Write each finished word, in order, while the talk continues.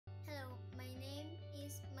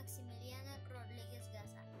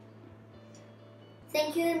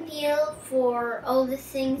Thank you, MPL, for all the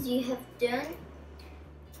things you have done.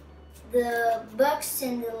 The books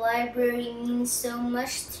in the library mean so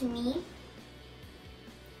much to me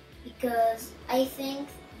because I think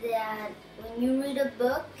that when you read a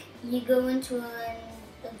book, you go into an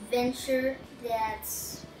adventure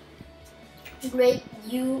that's great.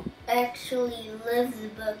 You actually live the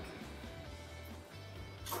book.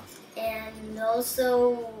 And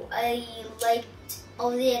also, I liked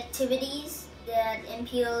all the activities that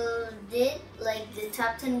MPL did, like the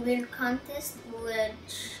Top 10 Weird contest,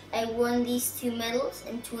 which I won these 2 medals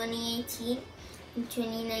in 2018 and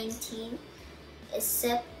 2019,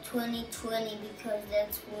 except 2020 because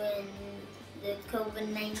that's when the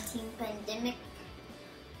COVID-19 pandemic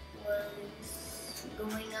was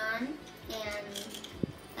going on, and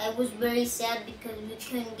I was very sad because we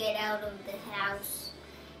couldn't get out of the house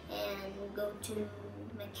and go to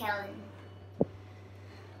McAllen.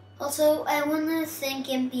 Also, I want to thank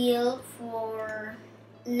MPL for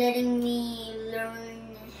letting me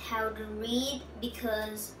learn how to read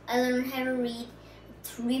because I learned how to read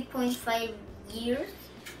 3.5 years,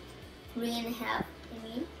 3.5, I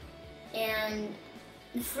mean. And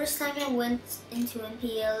the first time I went into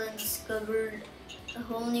MPL and discovered a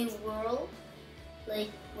whole new world,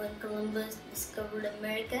 like when Columbus discovered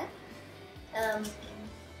America.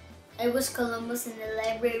 I was Columbus and the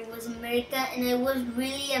library was America, and I was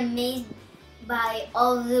really amazed by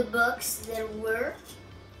all the books there were,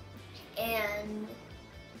 and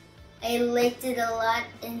I liked it a lot,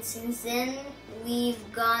 and since then we've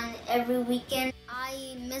gone every weekend.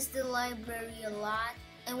 I miss the library a lot.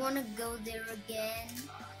 I want to go there again,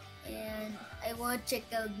 and I want to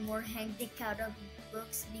check out more Hank Decada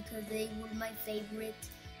books because they were my favorite.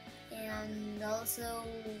 And also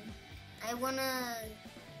I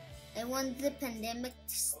want the pandemic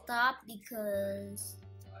to stop because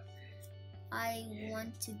I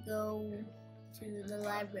want to go to the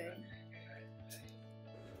library.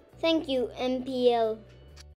 Thank you, MPL.